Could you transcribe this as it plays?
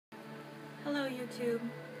Hello YouTube.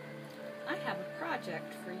 I have a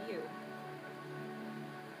project for you.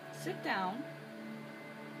 Sit down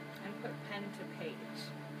and put pen to page.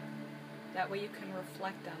 That way you can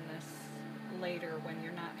reflect on this later when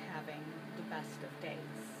you're not having the best of days.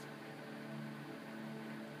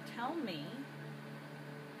 Tell me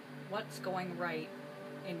what's going right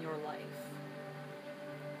in your life.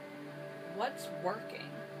 What's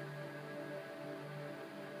working?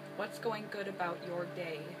 What's going good about your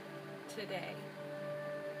day today?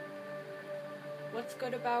 What's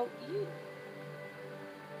good about you?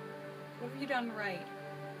 What have you done right?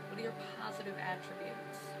 What are your positive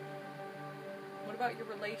attributes? What about your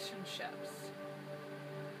relationships?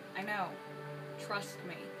 I know. Trust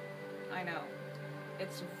me. I know.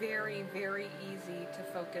 It's very, very easy to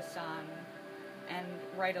focus on and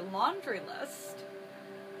write a laundry list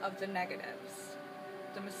of the negatives,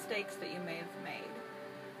 the mistakes that you may have made,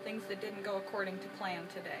 things that didn't go according to plan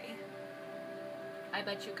today. I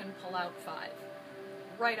bet you can pull out 5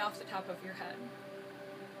 right off the top of your head.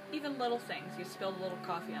 Even little things. You spilled a little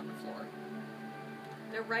coffee on the floor.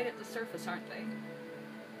 They're right at the surface, aren't they?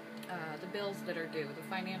 The bills that are due, the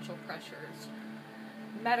financial pressures,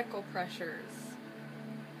 medical pressures,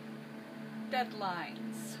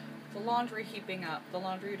 deadlines, the laundry heaping up, the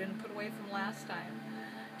laundry you didn't put away from last time.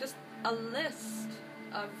 Just a list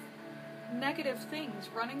of negative things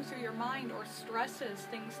running through your mind, or stresses,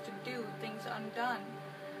 things to do, things undone.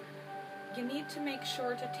 You need to make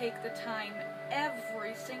sure to take the time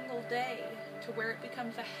every single day to where it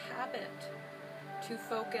becomes a habit to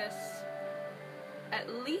focus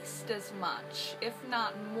at least as much, if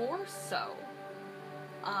not more so,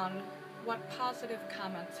 on what positive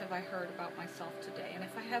comments have I heard about myself today. And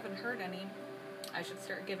if I haven't heard any, I should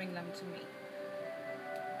start giving them to me.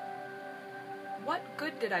 What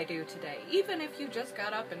good did I do today? Even if you just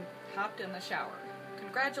got up and hopped in the shower.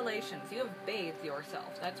 Congratulations, you have bathed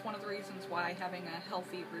yourself. That's one of the reasons why having a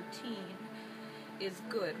healthy routine is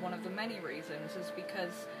good. One of the many reasons is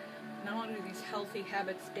because not only do these healthy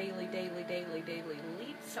habits daily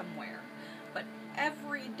lead somewhere, but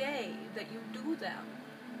every day that you do them,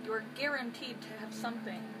 you're guaranteed to have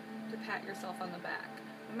something to pat yourself on the back,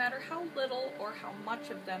 no matter how little or how much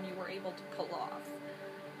of them you were able to pull off.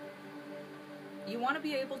 You want to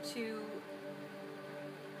be able to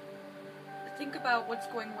think about what's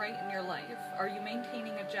going right in your life. Are you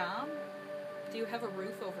maintaining a job? Do you have a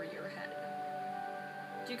roof over your head?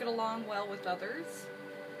 Do you get along well with others?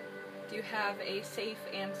 Do you have a safe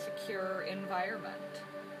and secure environment?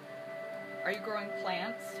 Are you growing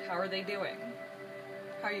plants? How are they doing?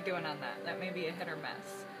 How are you doing on that? That may be a hit or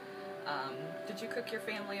miss. Did you cook your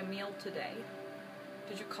family a meal today?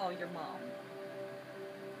 Did you call your mom?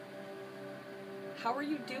 How are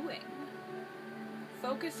you doing?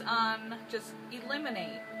 Focus on, just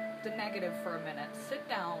eliminate the negative for a minute. Sit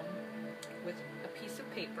down with a piece of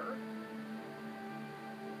paper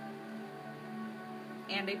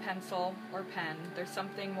and a pencil or pen. There's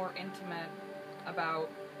something more intimate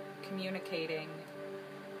about communicating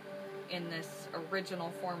in this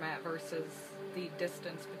original format versus the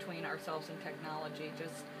distance between ourselves and technology.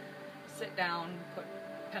 Just sit down, put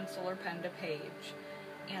pencil or pen to page,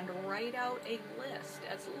 and write out a list,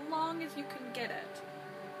 as long as you can get it,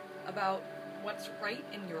 about what's right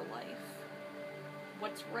in your life,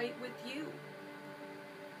 what's right with you,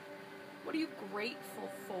 what are you grateful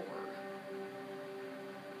for,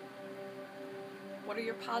 what are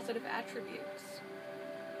your positive attributes,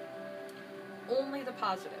 only the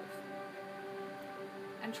positive.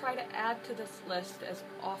 And try to add to this list as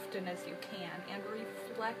often as you can, and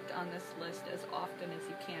reflect on this list as often as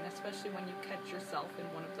you can, especially when you catch yourself in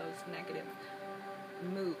one of those negative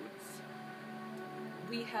moods.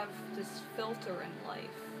 We have this filter in life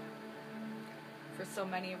for so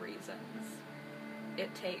many reasons.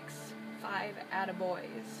 It takes 5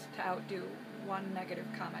 attaboys to outdo 1 negative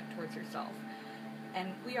comment towards yourself.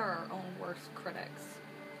 And we are our own worst critics.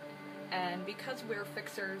 And because we're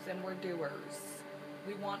fixers and we're doers,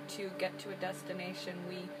 we want to get to a destination.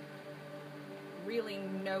 We really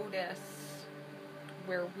notice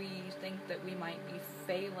where we think that we might be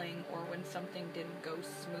failing, or when something didn't go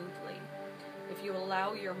smoothly. If you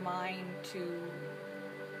allow your mind to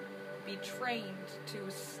be trained to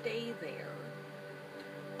stay there,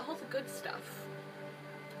 all the good stuff,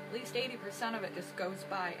 at least 80% of it just goes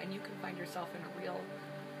by, and you can find yourself in a real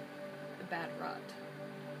bad rut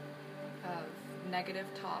of negative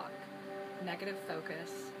talk, negative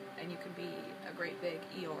focus, and you can be a great big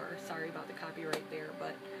Eeyore. Sorry about the copyright there,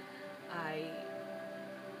 but I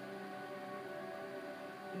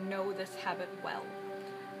know this habit well.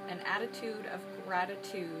 An attitude of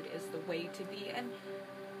gratitude is the way to be, and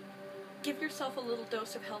Give yourself a little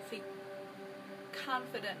dose of healthy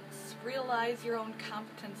confidence. Realize your own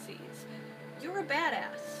competencies. You're a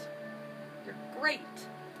badass. You're great.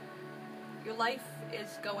 Your life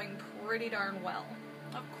is going pretty darn well.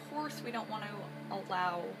 Of course, we don't want to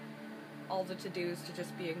allow all the to-dos to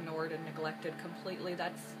just be ignored and neglected completely.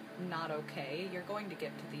 That's not okay. You're going to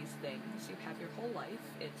get to these things. You have your whole life.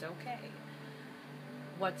 It's okay.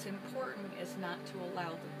 What's important is not to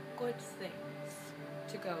allow the good things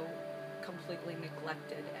to go completely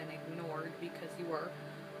neglected and ignored because you are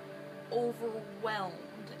overwhelmed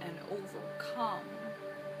and overcome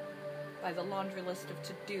by the laundry list of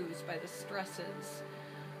to-dos, by the stresses,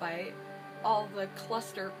 by all the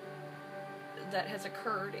cluster that has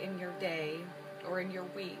occurred in your day or in your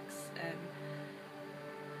weeks, and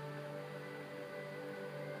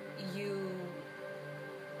you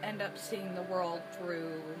end up seeing the world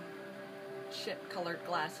through shit-colored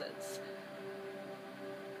glasses.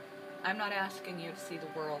 I'm not asking you to see the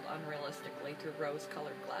world unrealistically through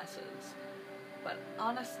rose-colored glasses, but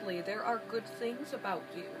honestly, there are good things about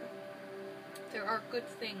you. There are good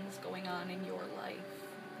things going on in your life.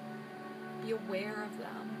 Be aware of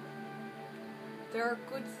them. There are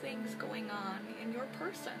good things going on in your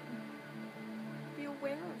person. Be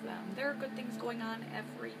aware of them. There are good things going on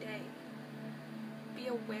every day. Be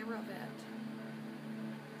aware of it.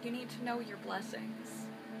 You need to know your blessings.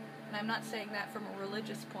 And I'm not saying that from a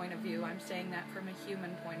religious point of view. I'm saying that from a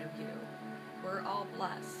human point of view. We're all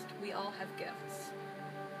blessed. We all have gifts.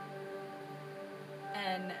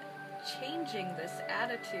 And changing this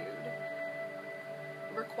attitude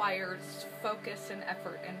requires focus and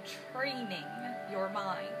effort and training your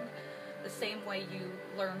mind the same way you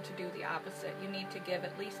learn to do the opposite. You need to give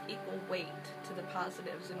at least equal weight to the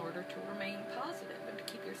positives in order to remain positive and to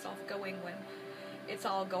keep yourself going when it's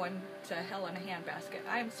all going to hell in a handbasket.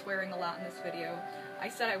 I am swearing a lot in this video. I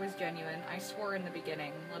said I was genuine. I swore in the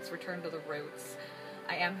beginning. Let's return to the roots.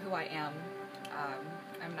 I am who I am.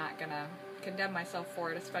 I'm not gonna condemn myself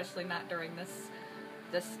for it, especially not during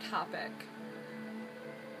this topic.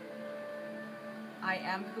 I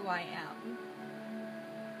am who I am.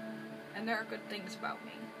 And there are good things about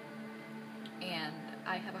me. And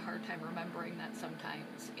I have a hard time remembering that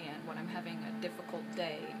sometimes. And when I'm having a difficult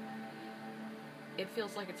day, it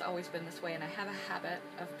feels like it's always been this way. And I have a habit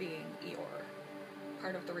of being Eeyore.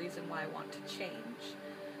 Part of the reason why I want to change.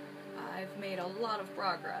 I've made a lot of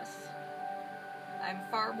progress. I'm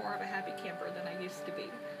far more of a happy camper than I used to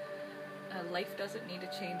be. Life doesn't need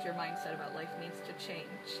to change. Your mindset about life needs to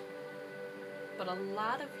change. But a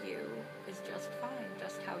lot of you is just fine,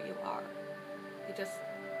 just how you are. You just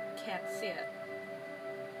can't see it.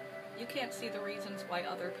 You can't see the reasons why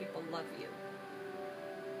other people love you.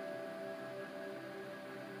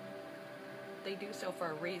 They do so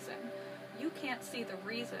for a reason. You can't see the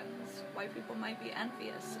reasons why people might be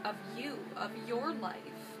envious of you, of your life.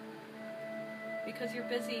 Because you're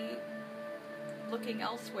busy looking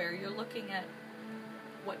elsewhere. You're looking at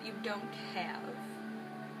what you don't have,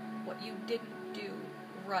 what you didn't do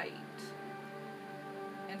right,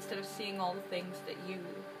 instead of seeing all the things that you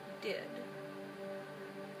did.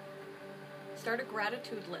 Start a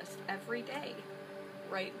gratitude list every day.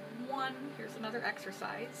 Write one, here's another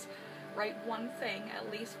exercise, write one thing, at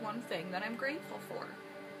least one thing that I'm grateful for.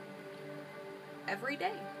 Every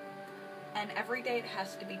day. And every day it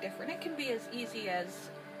has to be different. It can be as easy as,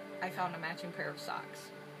 I found a matching pair of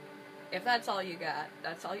socks. If that's all you got,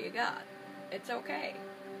 that's all you got. It's okay.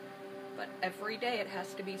 But every day it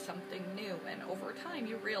has to be something new, and over time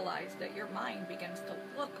you realize that your mind begins to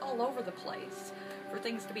look all over the place for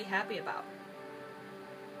things to be happy about.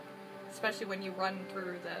 Especially when you run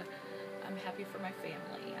through I'm happy for my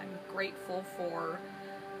family, I'm grateful for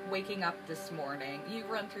waking up this morning. You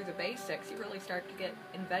run through the basics, you really start to get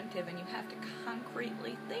inventive, and you have to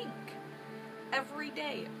concretely think every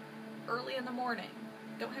day, early in the morning.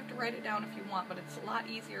 Don't have to write it down if you want, but it's a lot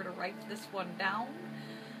easier to write this one down,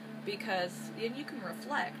 because then you can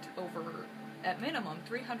reflect over, at minimum,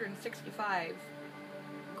 365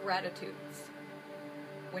 gratitudes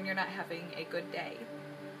when you're not having a good day.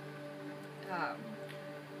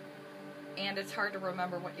 And it's hard to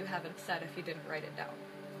remember what you haven't said if you didn't write it down.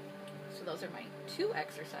 So those are my 2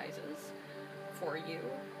 exercises for you.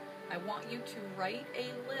 I want you to write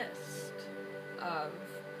a list of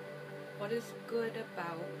what is good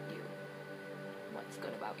about you. What's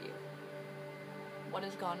good about you? What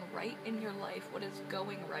has gone right in your life? What is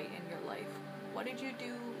going right in your life? What did you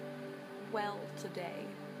do well today?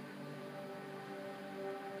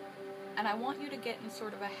 And I want you to get in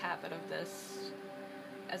sort of a habit of this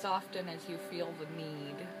as often as you feel the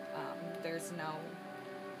need. There's no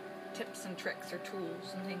tips and tricks or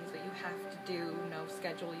tools and things that you have to do, no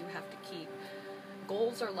schedule you have to keep.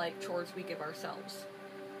 Goals are like chores we give ourselves.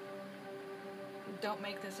 Don't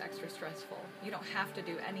make this extra stressful. You don't have to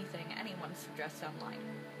do anything anyone suggests online,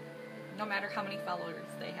 no matter how many followers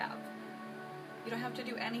they have. You don't have to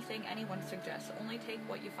do anything anyone suggests. Only take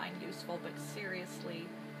what you find useful, but seriously,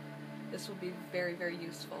 this will be very, very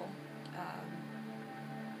useful.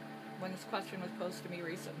 When this question was posed to me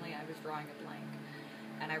recently, I was drawing a blank,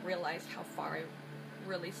 and I realized how far I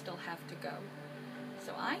really still have to go.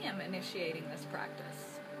 So I am initiating this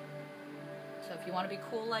practice. So if you want to be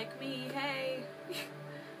cool like me, hey,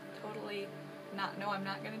 totally not, no, I'm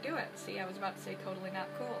not going to do it. See, I was about to say totally not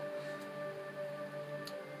cool.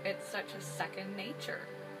 It's such a second nature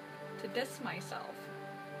to diss myself.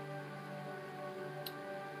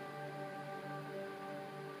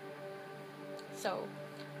 So,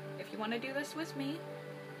 if you want to do this with me,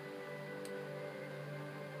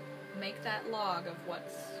 make that log of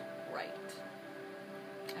what's right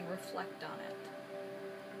and reflect on it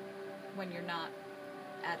when you're not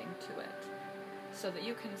adding to it, so that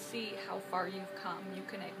you can see how far you've come. You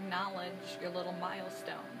can acknowledge your little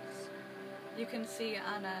milestones. You can see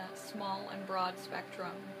on a small and broad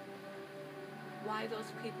spectrum why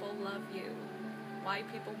those people love you, why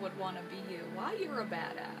people would want to be you, why you're a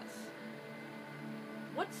badass,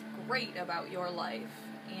 what's great about your life,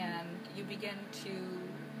 and you begin to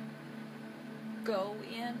go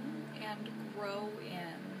in and grow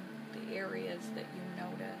in the areas that you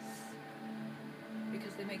notice,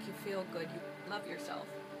 because they make you feel good. You love yourself.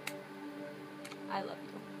 I love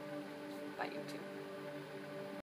you. Bye, you too.